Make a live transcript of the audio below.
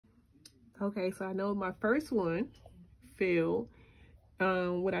Okay, so I know my first one failed.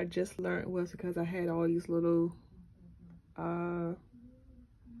 What I just learned was because I had all these little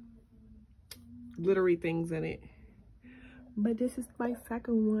glittery things in it. But this is my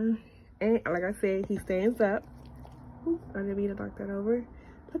second one. And like I said, he stands up. Oops, I didn't mean to knock that over.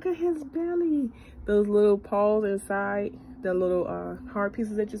 Look at his belly. Those little paws inside, the little hard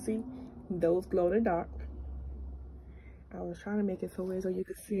pieces that you see, those glow in the dark. I was trying to make it so you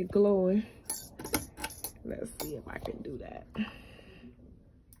could see it glowing. Let's see if I can do that.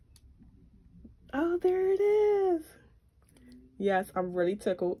 Oh, there it is. Yes, I'm really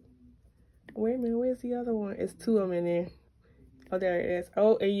tickled. Wait a minute, where's the other one? It's two of them in there. Oh, there it is.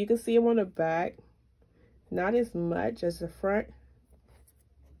 Oh, and you can see them on the back. Not as much as the front.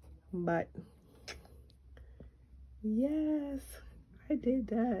 But, yes, I did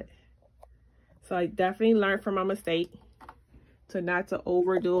that. So I definitely learned from my mistake to not to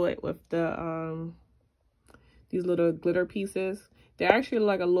overdo it with the these little glitter pieces. They're actually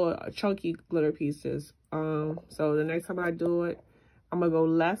like a little chunky glitter pieces. So the next time I do it, I'm gonna go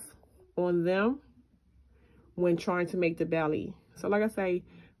less on them when trying to make the belly. So like I say,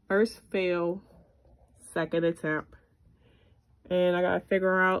 first fail, second attempt. And I gotta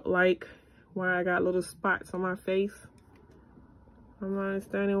figure out like why I got little spots on my face. I'm not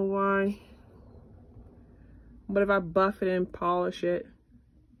understanding why. But if I buff it and polish it,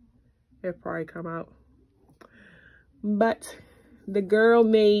 it'll probably come out. But the girl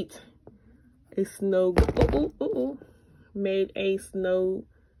made a snow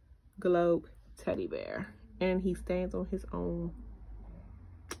globe teddy bear, and he stands on his own.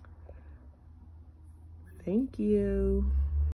 Thank you.